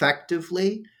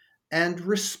 effectively, and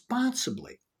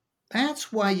responsibly?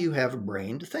 That's why you have a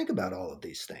brain to think about all of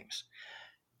these things.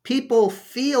 People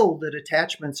feel that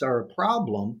attachments are a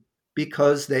problem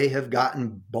because they have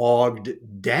gotten bogged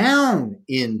down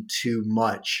in too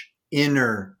much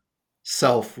inner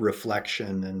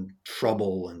self-reflection and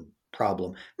trouble and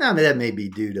problem. Now, that may be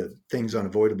due to things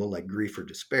unavoidable like grief or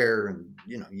despair, and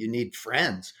you need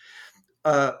friends.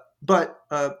 But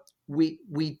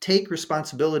we take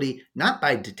responsibility not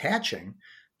by detaching,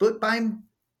 but by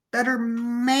better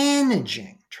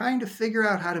managing, trying to figure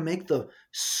out how to make the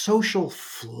social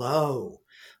flow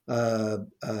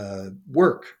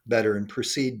work better and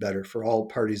proceed better for all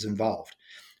parties involved.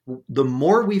 The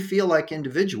more we feel like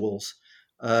individuals,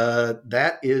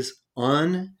 that is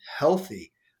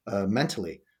unhealthy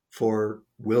mentally for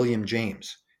William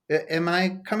James. Am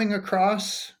I coming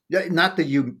across? Not that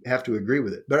you have to agree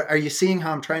with it, but are you seeing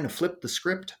how I'm trying to flip the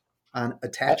script on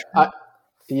attachment?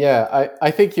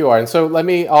 I think you are. And so let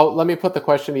me put the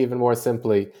question even more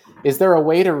simply. Is there a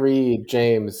way to read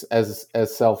James as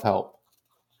self-help?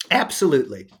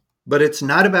 Absolutely. But it's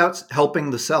not about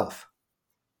helping the self.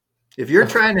 If you're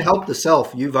trying to help the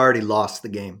self, you've already lost the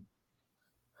game.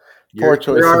 You're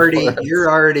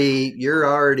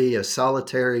already a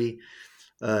solitary.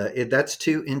 That's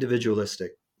too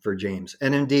individualistic for James.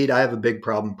 And indeed, I have a big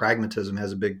problem. Pragmatism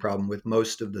has a big problem with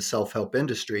most of the self-help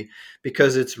industry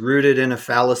because it's rooted in a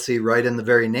fallacy right in the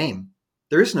very name.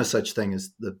 There is no such thing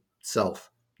as the self.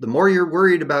 The more you're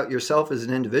worried about yourself as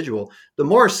an individual, the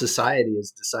more society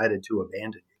has decided to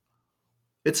abandon you.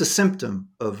 It's a symptom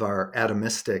of our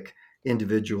atomistic,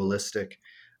 individualistic,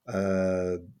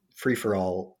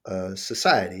 free-for-all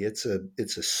society. It's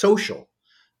a social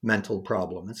mental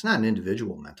problem. It's not an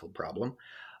individual mental problem.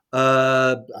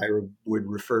 I would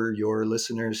refer your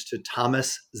listeners to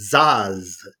Thomas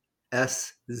Szasz,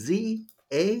 S-Z-A-S-Z,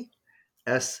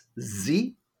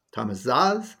 Thomas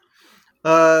Szasz.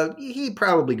 He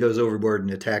probably goes overboard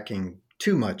in attacking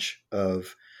too much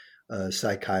of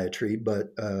psychiatry,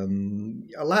 but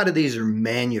a lot of these are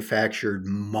manufactured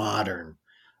modern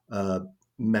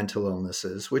mental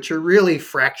illnesses, which are really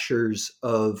fractures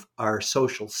of our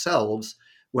social selves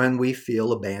when we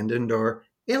feel abandoned or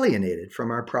alienated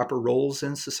from our proper roles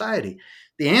in society.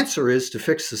 The answer is to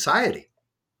fix society,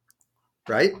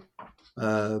 right?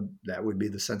 That would be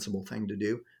the sensible thing to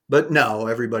do. But no,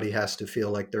 everybody has to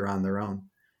feel like they're on their own.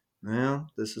 Well,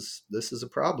 this is a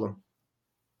problem.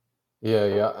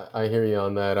 Yeah, I hear you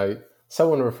on that.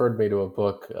 Someone referred me to a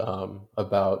book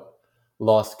about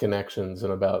lost connections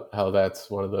and about how that's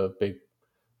one of the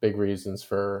big reasons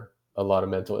for a lot of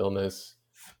mental illness.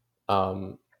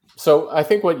 So I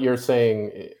think what you're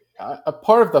saying, a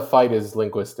part of the fight is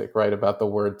linguistic, right? About the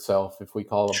word self, if we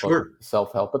call a book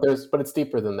self-help, but it's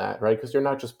deeper than that, right? Because you're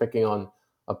not just picking on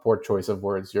a poor choice of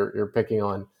words. You're picking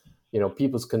on,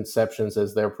 people's conceptions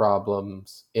as their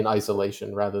problems in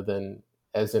isolation rather than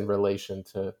as in relation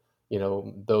to,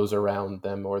 those around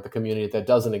them or the community that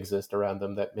doesn't exist around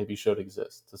them that maybe should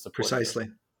exist to support Precisely.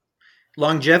 Them.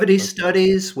 Longevity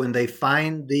studies, when they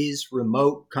find these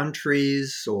remote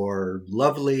countries or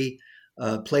lovely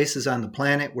places on the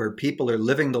planet where people are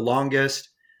living the longest.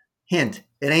 Hint,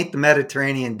 it ain't the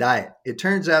Mediterranean diet. It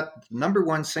turns out the number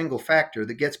one single factor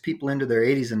that gets people into their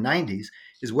 80s and 90s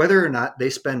is whether or not they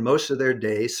spend most of their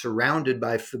days surrounded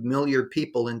by familiar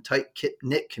people in tight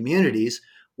knit communities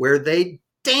where they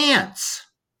dance.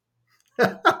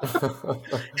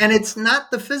 And it's not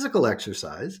the physical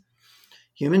exercise.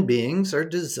 Human beings are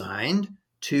designed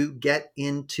to get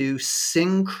into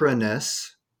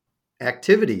synchronous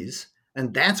activities,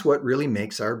 and that's what really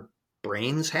makes our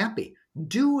brains happy.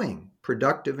 Doing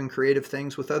productive and creative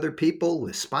things with other people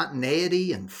with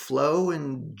spontaneity and flow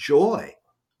and joy.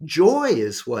 Joy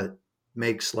is what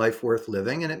makes life worth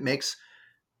living, and it makes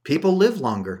people live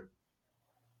longer.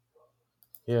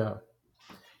 Yeah.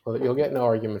 Well, you'll get no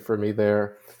argument for me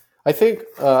there. I think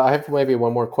I have maybe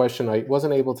one more question. I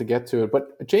wasn't able to get to it,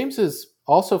 but James is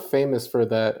also famous for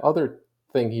that other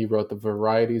thing he wrote, The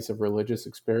Varieties of Religious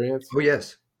Experience. Oh,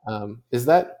 yes. Is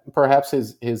that perhaps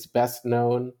his best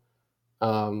known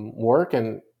work?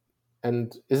 And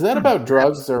is that about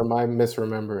drugs, or am I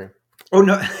misremembering? Oh,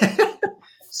 no.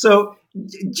 So,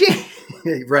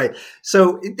 right.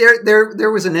 So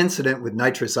there was an incident with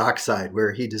nitrous oxide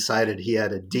where he decided he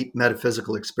had a deep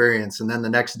metaphysical experience. And then the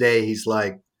next day he's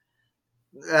like,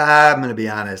 I'm going to be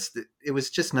honest. It was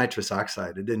just nitrous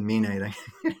oxide. It didn't mean anything.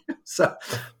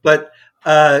 But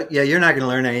you're not going to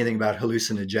learn anything about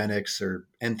hallucinogenics or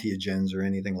entheogens or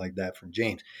anything like that from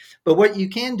James. But what you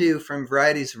can do from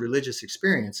Varieties of Religious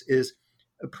Experience is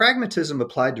pragmatism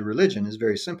applied to religion is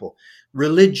very simple.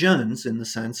 Religions, in the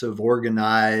sense of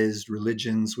organized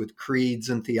religions with creeds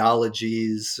and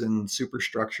theologies and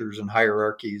superstructures and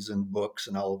hierarchies and books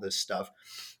and all of this stuff,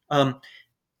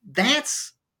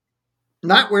 that's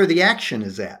not where the action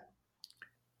is at.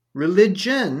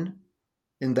 Religion,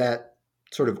 in that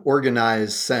sort of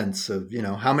organized sense of,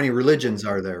 how many religions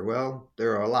are there? Well,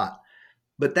 there are a lot.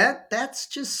 But that's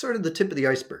just sort of the tip of the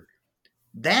iceberg.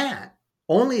 That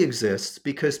only exists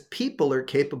because people are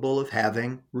capable of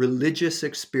having religious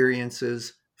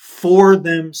experiences for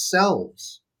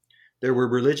themselves. There were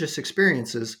religious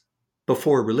experiences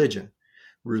before religion.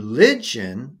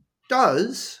 Religion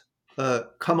does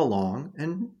come along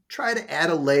and try to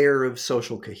add a layer of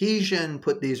social cohesion,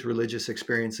 put these religious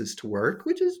experiences to work,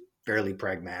 which is fairly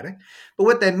pragmatic. But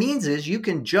what that means is you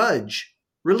can judge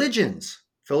religions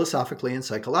philosophically and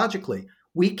psychologically.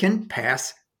 We can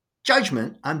pass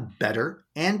judgment on better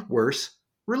and worse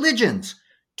religions.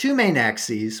 Two main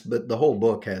axes, but the whole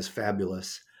book has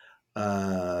fabulous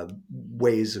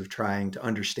ways of trying to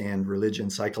understand religion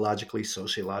psychologically,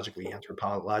 sociologically,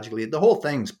 anthropologically. The whole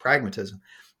thing's pragmatism.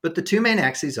 But the two main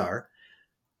axes are,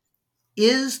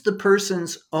 is the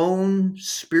person's own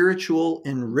spiritual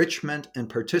enrichment and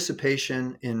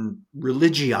participation in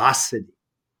religiosity,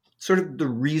 sort of the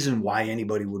reason why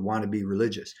anybody would want to be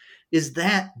religious, is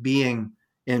that being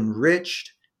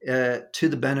enriched to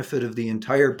the benefit of the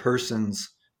entire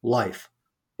person's life?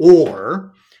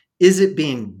 Or is it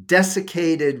being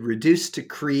desiccated, reduced to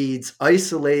creeds,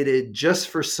 isolated just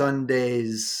for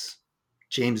Sundays?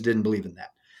 James didn't believe in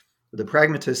that. The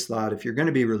pragmatist thought if you're going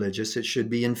to be religious, it should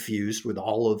be infused with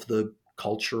all of the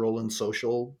cultural and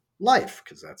social life,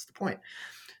 because that's the point.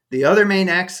 The other main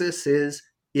axis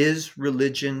is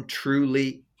religion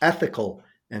truly ethical?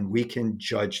 And we can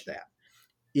judge that.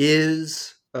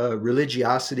 Is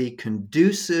religiosity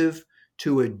conducive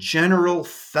to a general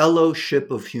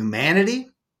fellowship of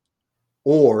humanity?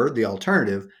 Or the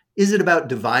alternative, is it about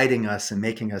dividing us and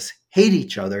making us hate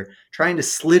each other, trying to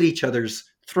slit each other's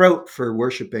throat for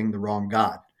worshiping the wrong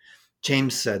God?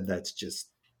 James said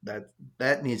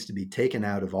that needs to be taken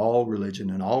out of all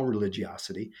religion and all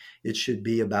religiosity. It should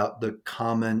be about the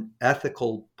common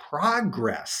ethical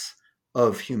progress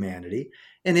of humanity.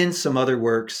 And in some other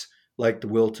works, like The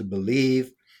Will to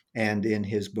Believe, and in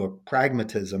his book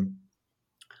Pragmatism,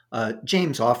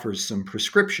 James offers some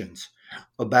prescriptions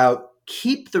about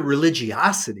keep the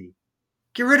religiosity,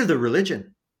 get rid of the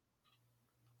religion.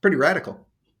 Pretty radical.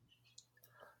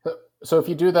 So if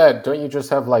you do that, don't you just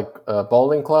have like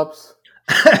bowling clubs?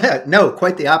 No,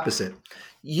 quite the opposite.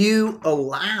 You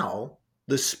allow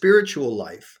the spiritual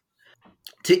life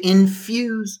to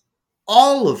infuse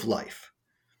all of life.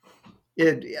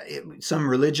 Some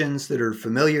religions that are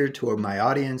familiar to my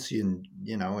audience, in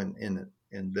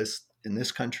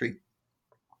this country,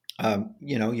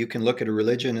 you can look at a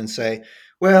religion and say,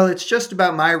 well, it's just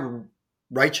about my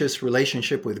righteous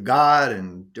relationship with God,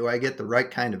 and do I get the right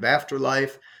kind of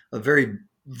afterlife? A very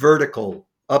vertical,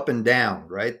 up and down,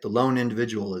 right? The lone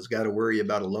individual has got to worry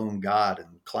about a lone God and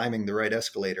climbing the right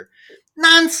escalator.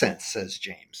 Nonsense, says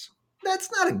James. That's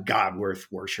not a God worth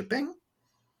worshiping.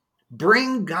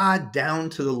 bring God down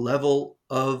to the level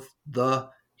of the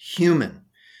human.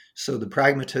 So the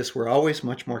pragmatists were always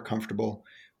much more comfortable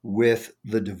with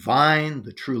the divine,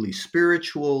 the truly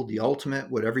spiritual, the ultimate,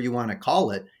 whatever you want to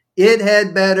call it. It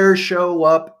had better show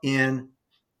up in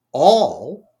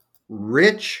all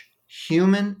rich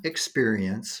human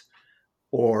experience,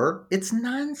 or it's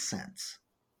nonsense.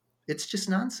 It's just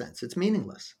nonsense. It's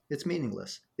meaningless. It's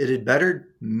meaningless. It had better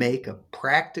make a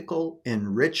practical,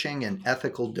 enriching, and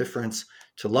ethical difference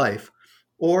to life,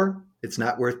 or it's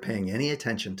not worth paying any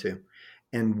attention to.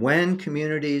 And when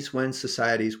communities, when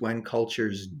societies, when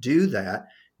cultures do that,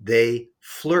 they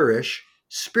flourish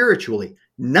spiritually,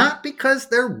 not because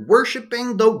they're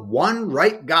worshiping the one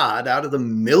right God out of the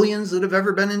millions that have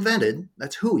ever been invented.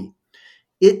 That's hooey.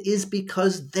 It is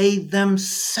because they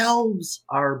themselves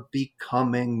are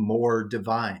becoming more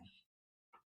divine.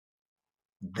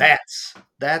 That's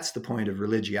the point of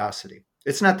religiosity.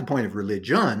 It's not the point of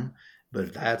religion,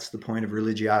 but that's the point of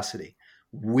religiosity.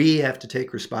 We have to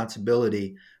take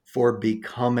responsibility for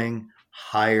becoming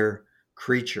higher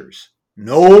creatures.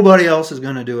 Nobody else is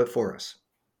going to do it for us.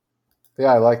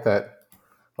 Yeah, I like that.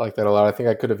 I like that a lot. I think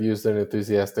I could have used an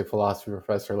enthusiastic philosophy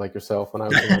professor like yourself when I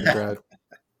was an undergrad.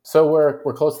 So we're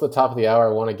close to the top of the hour.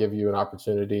 I want to give you an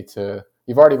opportunity to,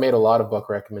 you've already made a lot of book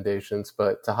recommendations,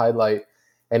 but to highlight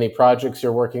any projects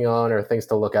you're working on or things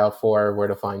to look out for, where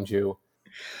to find you.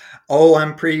 Oh,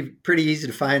 I'm pretty easy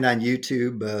to find on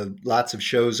YouTube. Lots of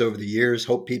shows over the years.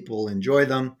 Hope people enjoy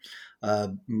them.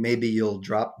 Maybe you'll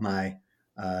drop my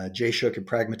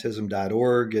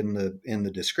jshook@pragmatism.org in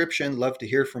the description. Love to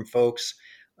hear from folks.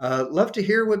 Love to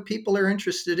hear what people are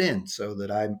interested in, so that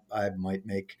I might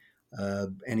make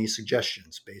any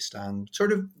suggestions based on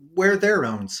sort of where their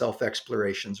own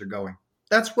self-explorations are going.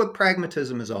 That's what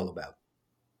pragmatism is all about.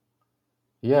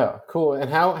 Yeah, cool. And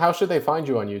how should they find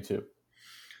you on YouTube?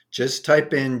 Just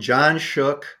type in John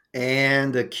Shook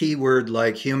and a keyword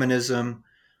like humanism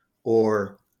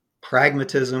or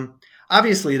pragmatism.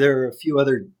 Obviously, there are a few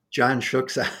other John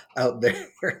Shooks out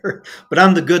there, but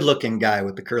I'm the good-looking guy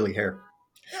with the curly hair.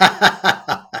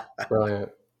 Brilliant.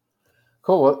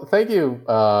 Cool. Well, thank you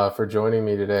for joining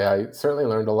me today. I certainly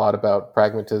learned a lot about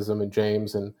pragmatism and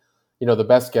James, and the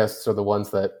best guests are the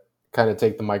ones that kind of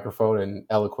take the microphone and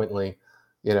eloquently,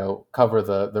 cover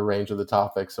the range of the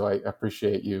topic. So I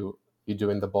appreciate you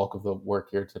doing the bulk of the work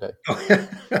here today.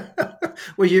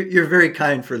 Well, you're very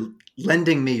kind for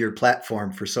lending me your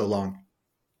platform for so long.